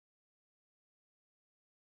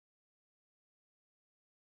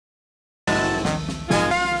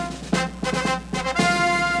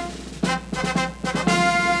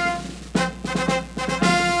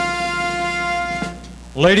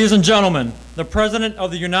Ladies and gentlemen, the President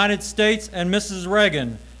of the United States and Mrs.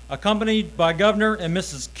 Reagan, accompanied by Governor and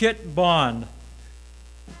Mrs. Kit Bond.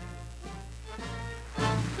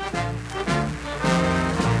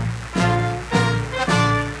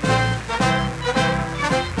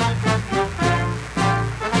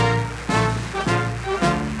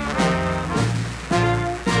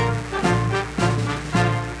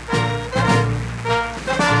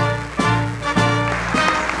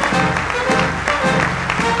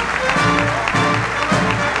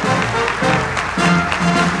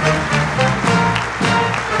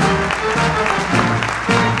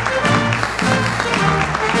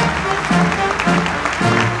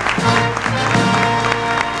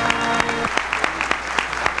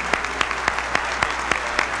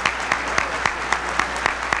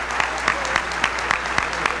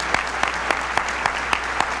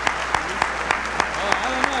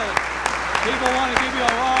 People want to give you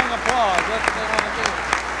a long applause. That's what they want to do.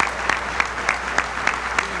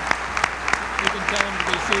 You can tell them to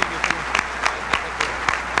be seated if you want.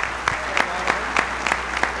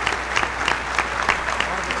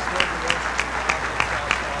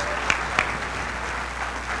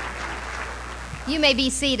 You may be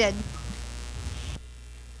seated.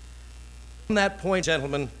 On that point,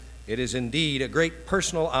 gentlemen, it is indeed a great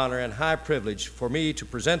personal honor and high privilege for me to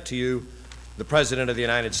present to you the President of the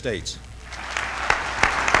United States.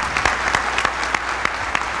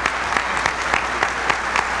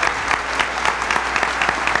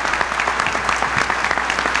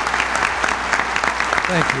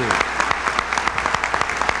 Thank you.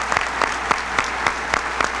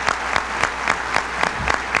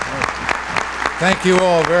 Thank you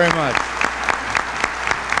all very much.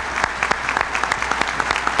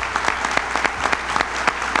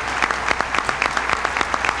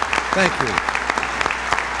 Thank you.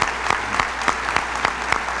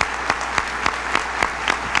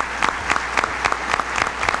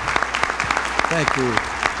 Thank you.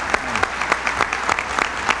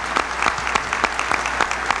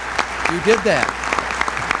 You did that.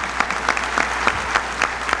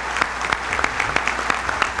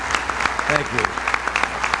 Thank you.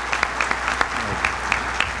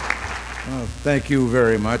 Well, thank you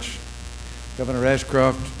very much. Governor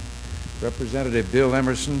Ashcroft, Representative Bill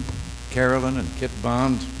Emerson, Carolyn and Kit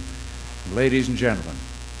Bond, ladies and gentlemen.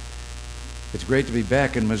 It's great to be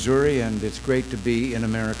back in Missouri, and it's great to be in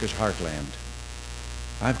America's heartland.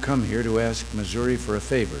 I've come here to ask Missouri for a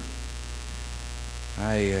favor.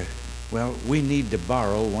 Well, we need to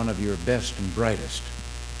borrow one of your best and brightest.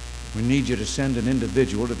 We need you to send an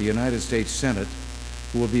individual to the United States Senate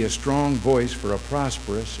who will be a strong voice for a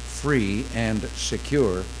prosperous, free, and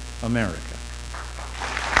secure America.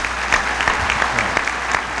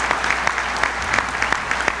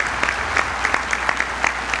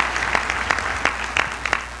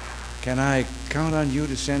 Can I count on you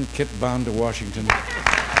to send Kit Bond to Washington?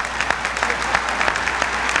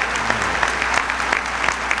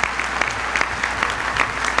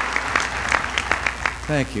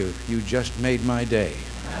 Thank you. You just made my day.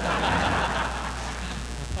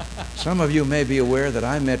 Some of you may be aware that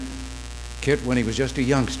I met Kit when he was just a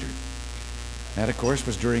youngster. That, of course,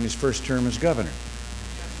 was during his first term as governor.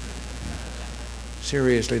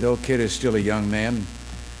 Seriously, though, Kit is still a young man,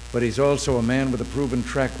 but he's also a man with a proven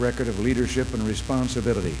track record of leadership and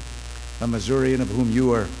responsibility, a Missourian of whom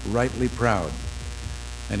you are rightly proud.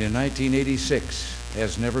 And in 1986,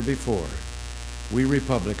 as never before, we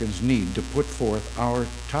Republicans need to put forth our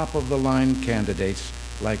top-of-the-line candidates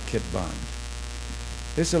like Kit Bond.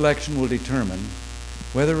 This election will determine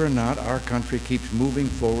whether or not our country keeps moving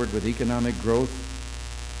forward with economic growth,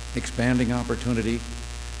 expanding opportunity,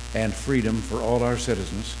 and freedom for all our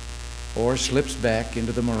citizens, or slips back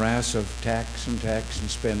into the morass of tax and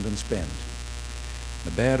spend and spend.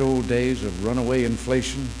 The bad old days of runaway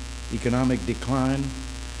inflation, economic decline,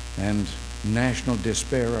 and national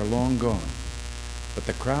despair are long gone. But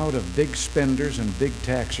the crowd of big spenders and big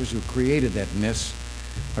taxers who created that mess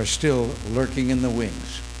are still lurking in the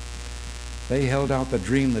wings. They held out the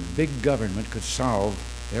dream that big government could solve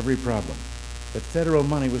every problem, that federal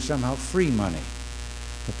money was somehow free money,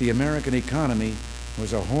 that the American economy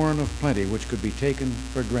was a horn of plenty which could be taken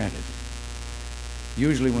for granted.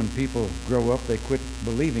 Usually when people grow up, they quit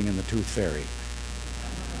believing in the tooth fairy.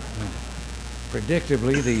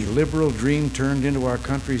 Predictably, the liberal dream turned into our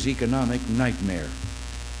country's economic nightmare.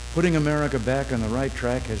 Putting America back on the right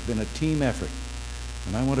track has been a team effort,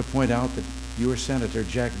 and I want to point out that your Senator,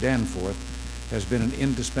 Jack Danforth, has been an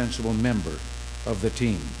indispensable member of the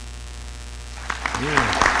team.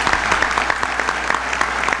 Yeah.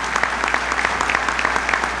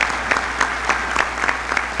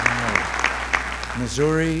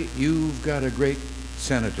 Missouri, you've got a great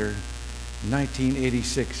senator.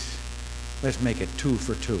 1986. Let's make it 2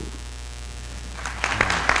 for 2.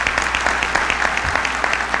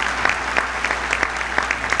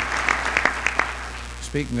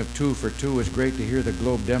 Speaking of 2 for 2, it's great to hear the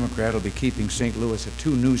Globe Democrat will be keeping St. Louis a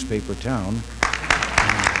 2-newspaper town.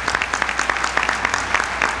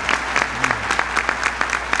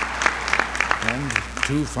 And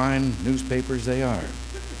 2 fine newspapers they are.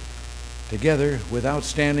 Together, with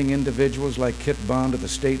outstanding individuals like Kit Bond at the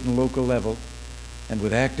state and local level, and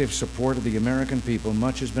with active support of the American people,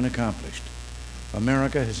 much has been accomplished.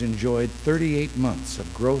 America has enjoyed 38 months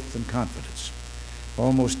of growth and confidence.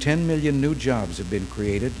 Almost 10 million new jobs have been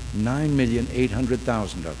created,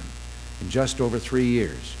 9,800,000 of them in just over 3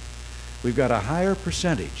 years. We've got a higher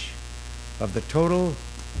percentage of the total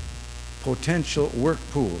potential work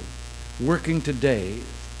pool working today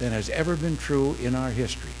than has ever been true in our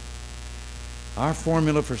history. Our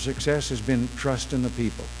formula for success has been trust in the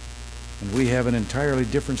people, and we have an entirely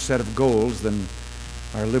different set of goals than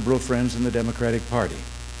our liberal friends in the Democratic Party.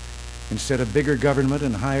 Instead of bigger government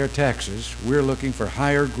and higher taxes, we're looking for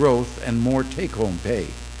higher growth and more take-home pay.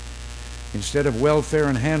 Instead of welfare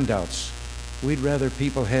and handouts, we'd rather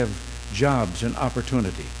people have jobs and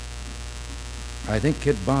opportunity. I think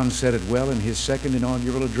Kit Bond said it well in his second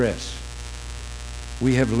inaugural address.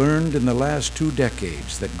 We have learned in the last 2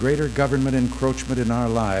 decades that greater government encroachment in our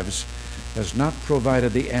lives has not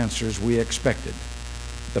provided the answers we expected.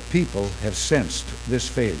 The people have sensed this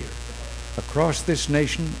failure. Across this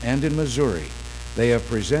nation and in Missouri, they have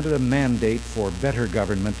presented a mandate for better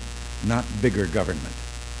government, not bigger government.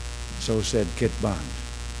 So said Kit Bond.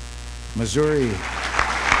 Missouri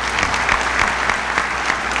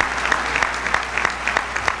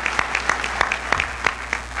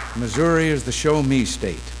is the show me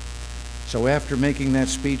state. So after making that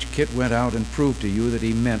speech, Kit went out and proved to you that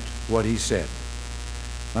he meant what he said.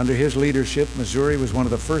 Under his leadership, Missouri was one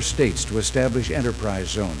of the first states to establish enterprise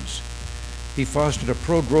zones. He fostered a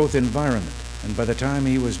pro-growth environment, and by the time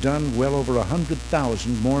he was done, well over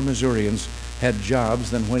 100,000 more Missourians had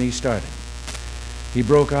jobs than when he started. He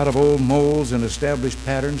broke out of old molds and established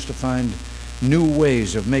patterns to find new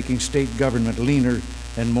ways of making state government leaner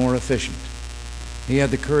and more efficient. He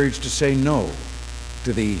had the courage to say no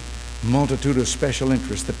to the multitude of special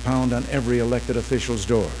interests that pound on every elected official's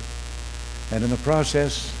door. And in the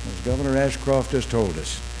process, as Governor Ashcroft has told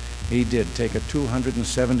us, he did take a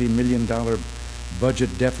 $270 million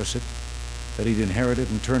budget deficit that he'd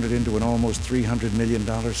inherited and turned it into an almost $300 million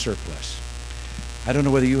surplus. I don't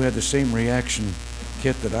know whether you had the same reaction,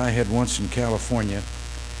 Kit, that I had once in California.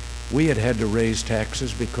 We had to raise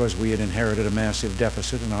taxes because we had inherited a massive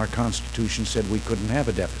deficit, and our Constitution said we couldn't have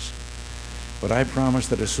a deficit. But I promised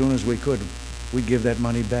that as soon as we could, we'd give that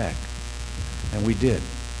money back. And we did.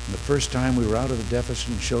 And the first time we were out of the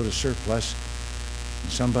deficit and showed a surplus,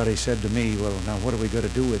 somebody said to me, well, now what are we going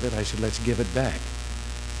to do with it? I said, let's give it back.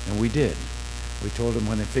 And we did. We told them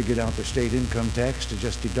when they figured out the state income tax to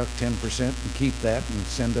just deduct 10% and keep that and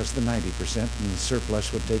send us the 90%, and the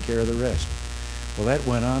surplus would take care of the rest. Well, that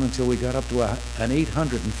went on until we got up to an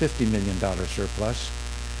 $850 million surplus,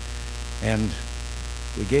 and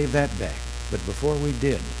we gave that back. But before we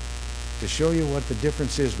did, to show you what the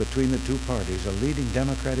difference is between the two parties, a leading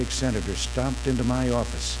Democratic senator stomped into my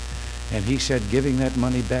office, and he said giving that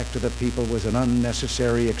money back to the people was an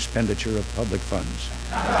unnecessary expenditure of public funds.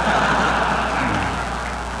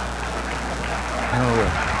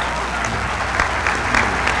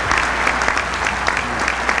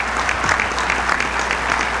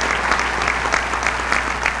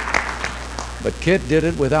 But Kit did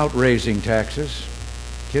it without raising taxes.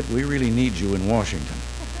 Kit, we really need you in Washington.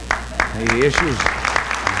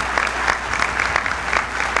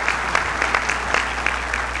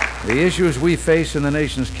 The issues we face in the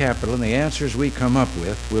nation's capital and the answers we come up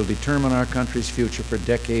with will determine our country's future for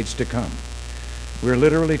decades to come. We're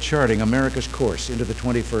literally charting America's course into the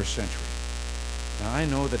 21st century. Now, I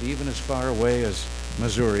know that even as far away as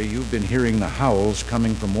Missouri, you've been hearing the howls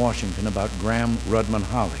coming from Washington about Graham Rudman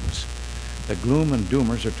Hollings. The gloom and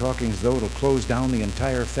doomers are talking as though it'll close down the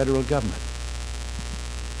entire federal government.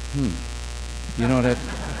 You know that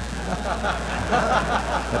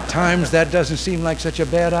at times that doesn't seem like such a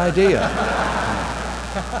bad idea.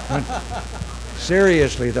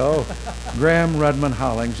 Seriously though, Graham Rudman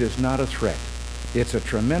Hollings is not a threat. It's a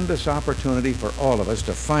tremendous opportunity for all of us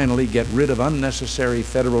to finally get rid of unnecessary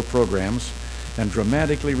federal programs and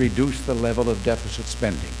dramatically reduce the level of deficit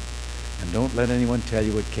spending. And don't let anyone tell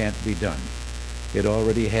you it can't be done. It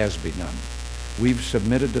already has been done. We've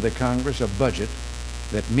submitted to the Congress a budget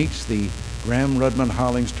that meets the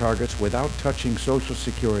Graham-Rudman-Hollings targets without touching Social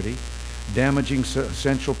Security, damaging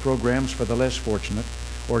essential programs for the less fortunate,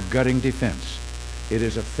 or gutting defense. It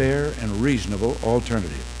is a fair and reasonable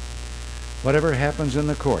alternative. Whatever happens in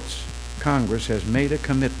the courts, Congress has made a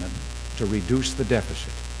commitment to reduce the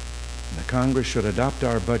deficit. And the Congress should adopt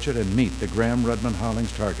our budget and meet the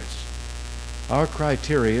Graham-Rudman-Hollings targets. Our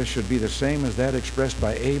criteria should be the same as that expressed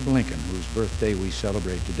by Abe Lincoln, whose birthday we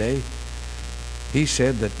celebrate today. He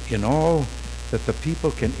said that in all that the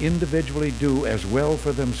people can individually do as well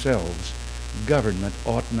for themselves, government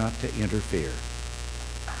ought not to interfere.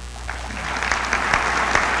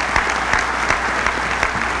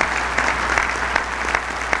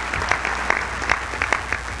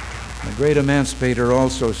 The great emancipator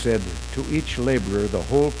also said, "To each laborer the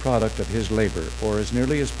whole product of his labor, or as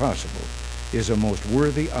nearly as possible, is a most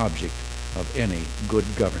worthy object of any good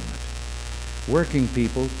government." Working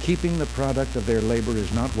people keeping the product of their labor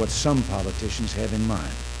is not what some politicians have in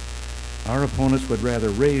mind. Our opponents would rather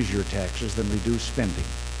raise your taxes than reduce spending.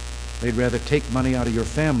 They'd rather take money out of your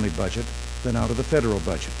family budget than out of the federal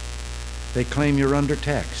budget. They claim you're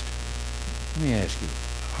undertaxed. Let me ask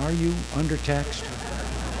you, are you undertaxed?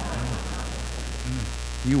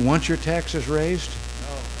 You want your taxes raised?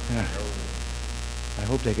 No. I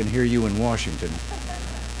hope they can hear you in Washington.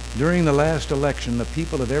 During the last election, the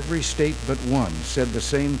people of every state but one said the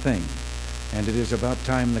same thing, and it is about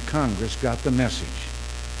time the Congress got the message.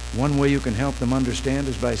 One way you can help them understand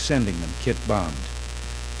is by sending them Kit Bond.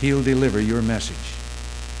 He'll deliver your message.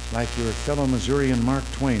 Like your fellow Missourian Mark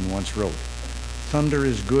Twain once wrote, "Thunder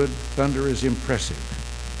is good, thunder is impressive,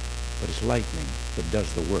 but it's lightning that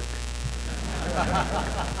does the work."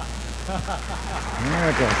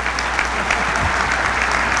 America.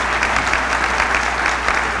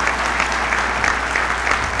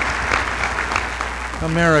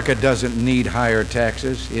 America doesn't need higher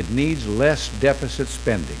taxes. It needs less deficit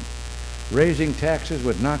spending. Raising taxes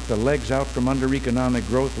would knock the legs out from under economic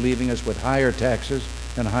growth, leaving us with higher taxes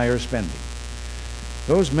and higher spending.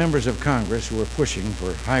 Those members of Congress who are pushing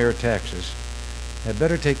for higher taxes had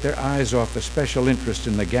better take their eyes off the special interest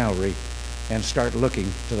in the gallery and start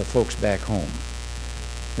looking to the folks back home.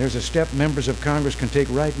 There's a step members of Congress can take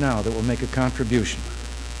right now that will make a contribution.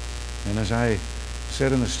 And as I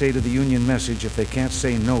said in the State of the Union message, if they can't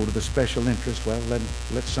say no to the special interest, well,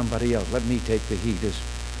 let somebody else, let me take the heat, as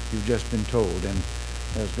you've just been told. And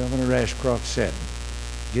as Governor Ashcroft said,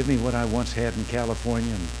 give me what I once had in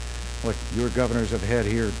California and what your governors have had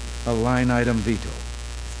here, a line item veto.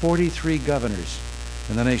 43 governors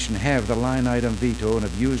in the nation have the line item veto and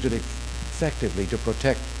have used it effectively to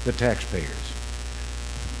protect the taxpayers.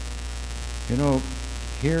 You know,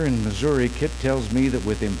 here in Missouri, Kit tells me that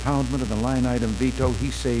with impoundment of the line item veto, he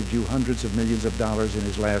saved you hundreds of millions of dollars in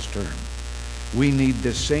his last term. We need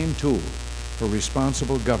this same tool for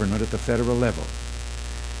responsible government at the federal level.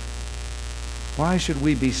 Why should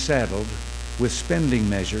we be saddled with spending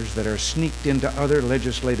measures that are sneaked into other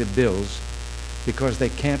legislative bills because they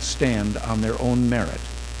can't stand on their own merit?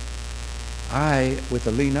 I, with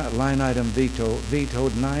the line item veto,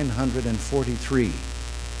 vetoed 943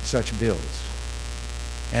 such bills.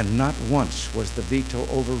 And not once was the veto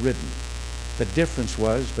overridden. The difference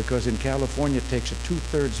was, because in California it takes a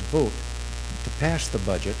 2/3 vote to pass the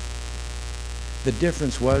budget, the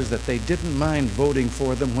difference was that they didn't mind voting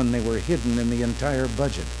for them when they were hidden in the entire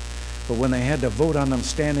budget. But when they had to vote on them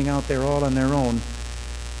standing out there all on their own,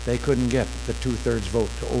 they couldn't get the 2/3 vote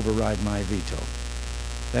to override my veto.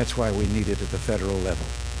 That's why we need it at the federal level.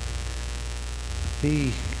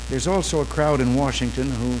 There's also a crowd in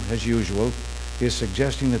Washington who, as usual, is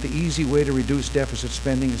suggesting that the easy way to reduce deficit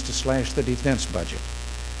spending is to slash the defense budget.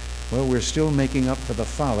 Well, we're still making up for the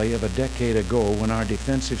folly of a decade ago when our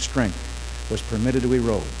defensive strength was permitted to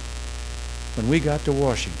erode. When we got to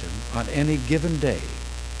Washington, on any given day,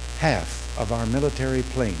 half of our military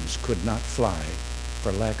planes could not fly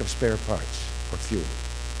for lack of spare parts or fuel.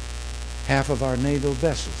 Half of our naval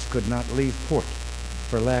vessels could not leave port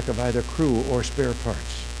for lack of either crew or spare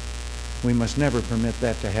parts. We must never permit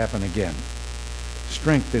that to happen again.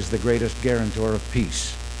 Strength is the greatest guarantor of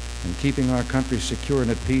peace, and keeping our country secure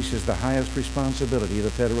and at peace is the highest responsibility of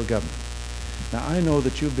the federal government. Now, I know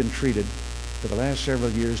that you've been treated for the last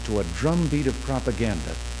several years to a drumbeat of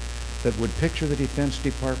propaganda that would picture the Defense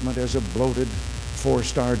Department as a bloated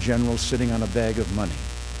four-star general sitting on a bag of money.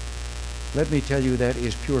 Let me tell you, that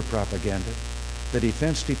is pure propaganda. The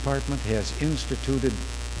Defense Department has instituted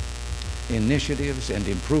initiatives and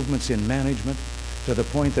improvements in management to the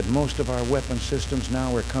point that most of our weapon systems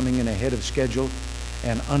now are coming in ahead of schedule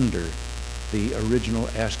and under the original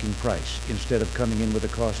asking price, instead of coming in with a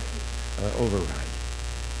cost override.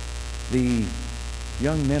 The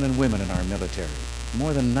young men and women in our military,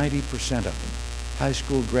 more than 90% of them, high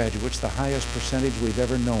school graduates, the highest percentage we've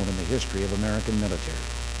ever known in the history of American military.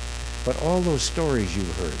 But all those stories you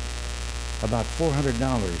heard about $400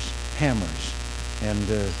 hammers and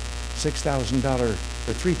 $6,000 or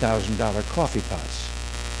 $3,000 coffee pots,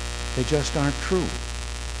 they just aren't true.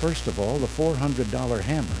 First of all, the $400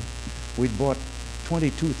 hammer, we'd bought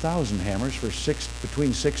 22,000 hammers for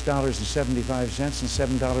between $6.75 and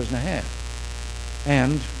 $7.50.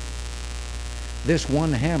 And this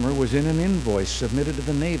one hammer was in an invoice submitted to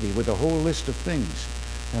the Navy with a whole list of things.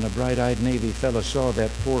 And a bright-eyed Navy fellow saw that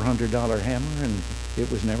 $400 hammer, and it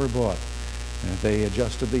was never bought. They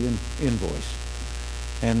adjusted the invoice.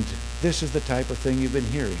 And this is the type of thing you've been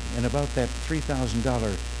hearing. And about that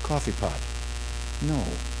 $3,000 coffee pot, no,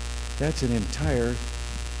 that's an entire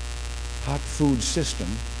hot food system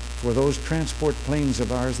for those transport planes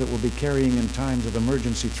of ours that will be carrying in times of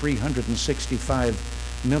emergency 365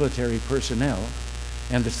 military personnel.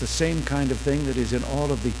 And it's the same kind of thing that is in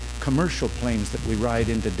all of the commercial planes that we ride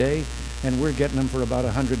in today, and we're getting them for about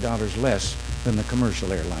 $100 less than the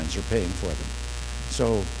commercial airlines are paying for them.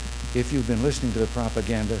 So if you've been listening to the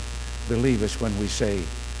propaganda, believe us when we say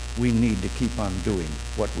we need to keep on doing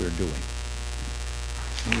what we're doing.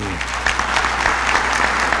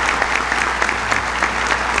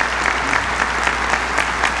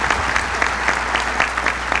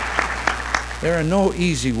 There are no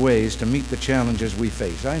easy ways to meet the challenges we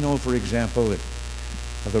face. I know, for example, of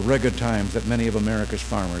the rugged times that many of America's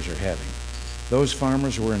farmers are having. Those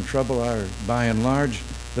farmers who are in trouble are, by and large,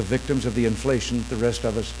 the victims of the inflation the rest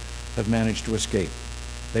of us have managed to escape.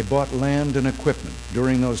 They bought land and equipment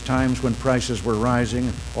during those times when prices were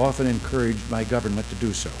rising, often encouraged by government to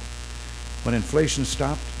do so. When inflation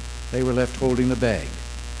stopped, they were left holding the bag.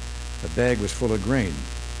 The bag was full of grain,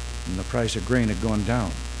 and the price of grain had gone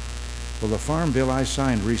down. Well, the farm bill I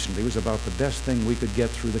signed recently was about the best thing we could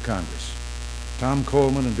get through the Congress. Tom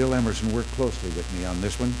Coleman and Bill Emerson worked closely with me on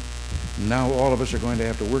this one. And now all of us are going to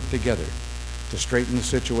have to work together to straighten the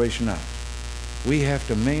situation out. We have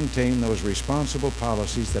to maintain those responsible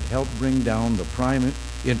policies that help bring down the prime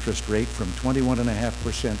interest rate from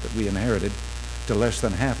 21.5% that we inherited to less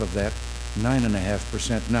than half of that,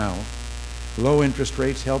 9.5% now. Low interest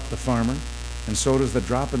rates help the farmer, and so does the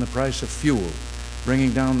drop in the price of fuel,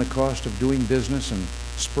 bringing down the cost of doing business and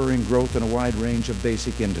spurring growth in a wide range of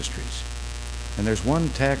basic industries. And there's one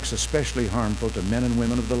tax especially harmful to men and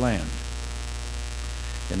women of the land.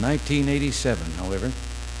 In 1987, however,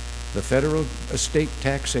 the federal estate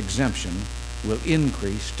tax exemption will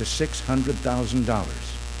increase to $600,000,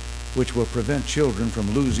 which will prevent children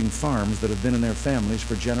from losing farms that have been in their families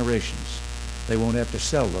for generations. They won't have to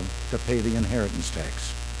sell them to pay the inheritance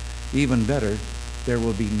tax. Even better, there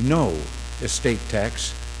will be no estate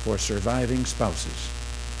tax for surviving spouses.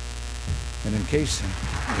 And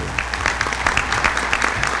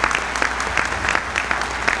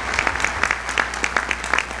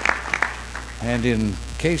in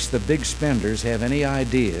case the big spenders have any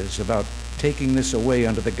ideas about taking this away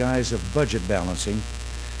under the guise of budget balancing,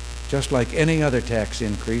 just like any other tax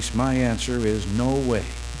increase, my answer is no way.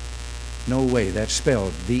 No way. That's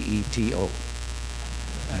spelled V-E-T-O.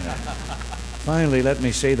 Finally, let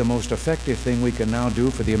me say the most effective thing we can now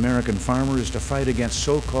do for the American farmer is to fight against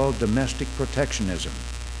so-called domestic protectionism.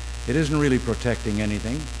 It isn't really protecting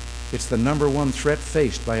anything. It's the #1 threat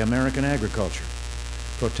faced by American agriculture.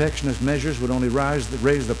 Protectionist measures would only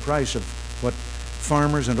raise the price of what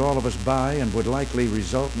farmers and all of us buy, and would likely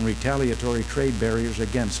result in retaliatory trade barriers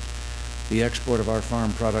against the export of our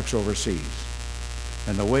farm products overseas.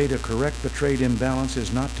 And the way to correct the trade imbalance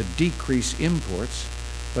is not to decrease imports,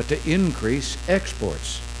 but to increase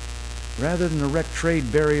exports. Rather than erect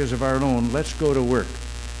trade barriers of our own, let's go to work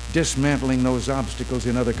dismantling those obstacles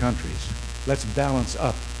in other countries. Let's balance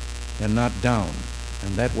up and not down,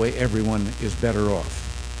 and that way everyone is better off.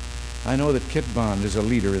 I know that Kit Bond is a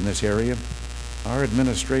leader in this area. Our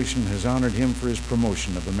administration has honored him for his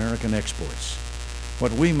promotion of American exports.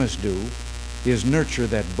 What we must do is nurture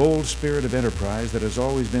that bold spirit of enterprise that has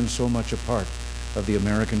always been so much a part of the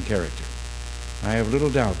American character. I have little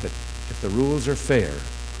doubt that if the rules are fair,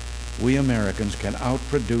 we Americans can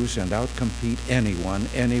outproduce and outcompete anyone,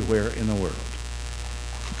 anywhere in the world.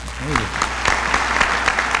 Thank you.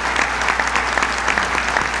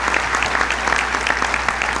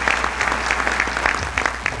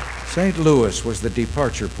 St. Louis was the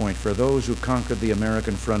departure point for those who conquered the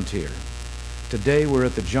American frontier. Today we're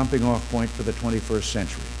at the jumping off point for the 21st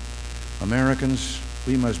century. Americans,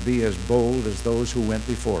 we must be as bold as those who went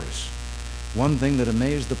before us. One thing that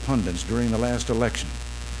amazed the pundits during the last election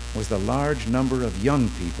was the large number of young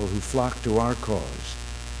people who flocked to our cause.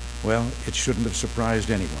 Well, it shouldn't have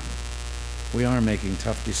surprised anyone. We are making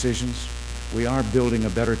tough decisions. We are building a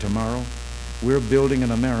better tomorrow. We're building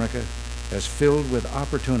an America as filled with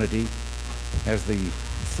opportunity as the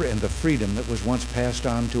freedom that was once passed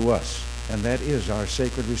on to us. And that is our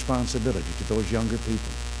sacred responsibility to those younger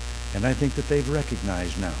people. And I think that they've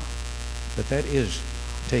recognized now that that is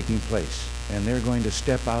taking place. And they're going to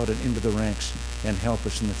step out and into the ranks and help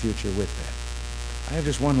us in the future with that. I have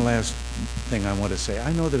just one last thing I want to say.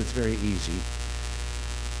 I know that it's very easy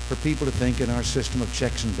for people to think in our system of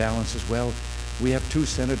checks and balances, well, we have 2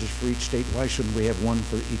 senators for each state. Why shouldn't we have 1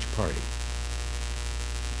 for each party?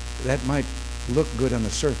 That might look good on the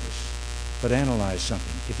surface, but analyze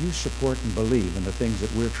something. If you support and believe in the things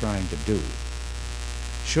that we're trying to do,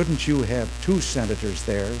 shouldn't you have 2 senators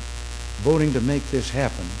there voting to make this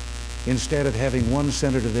happen instead of having 1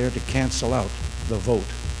 senator there to cancel out the vote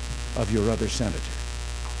of your other senator?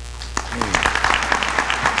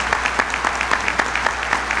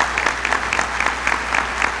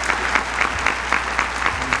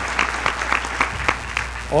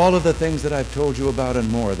 All of the things that I've told you about and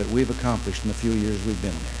more that we've accomplished in the few years we've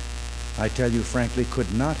been there, I tell you frankly, could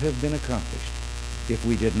not have been accomplished if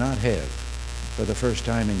we did not have, for the first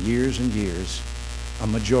time in years and years, a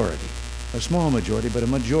majority, a small majority, but a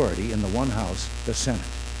majority in the one house, the Senate.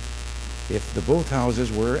 If the both houses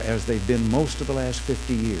were, as they've been most of the last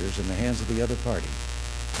 50 years, in the hands of the other party,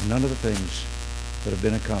 none of the things that have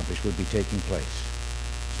been accomplished would be taking place.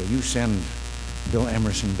 So you send Bill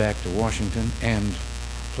Emerson back to Washington, and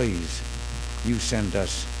please, you send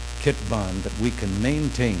us Kit Bond, that we can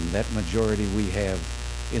maintain that majority we have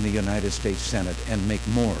in the United States Senate and make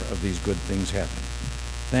more of these good things happen.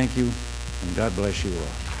 Thank you, and God bless you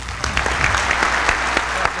all.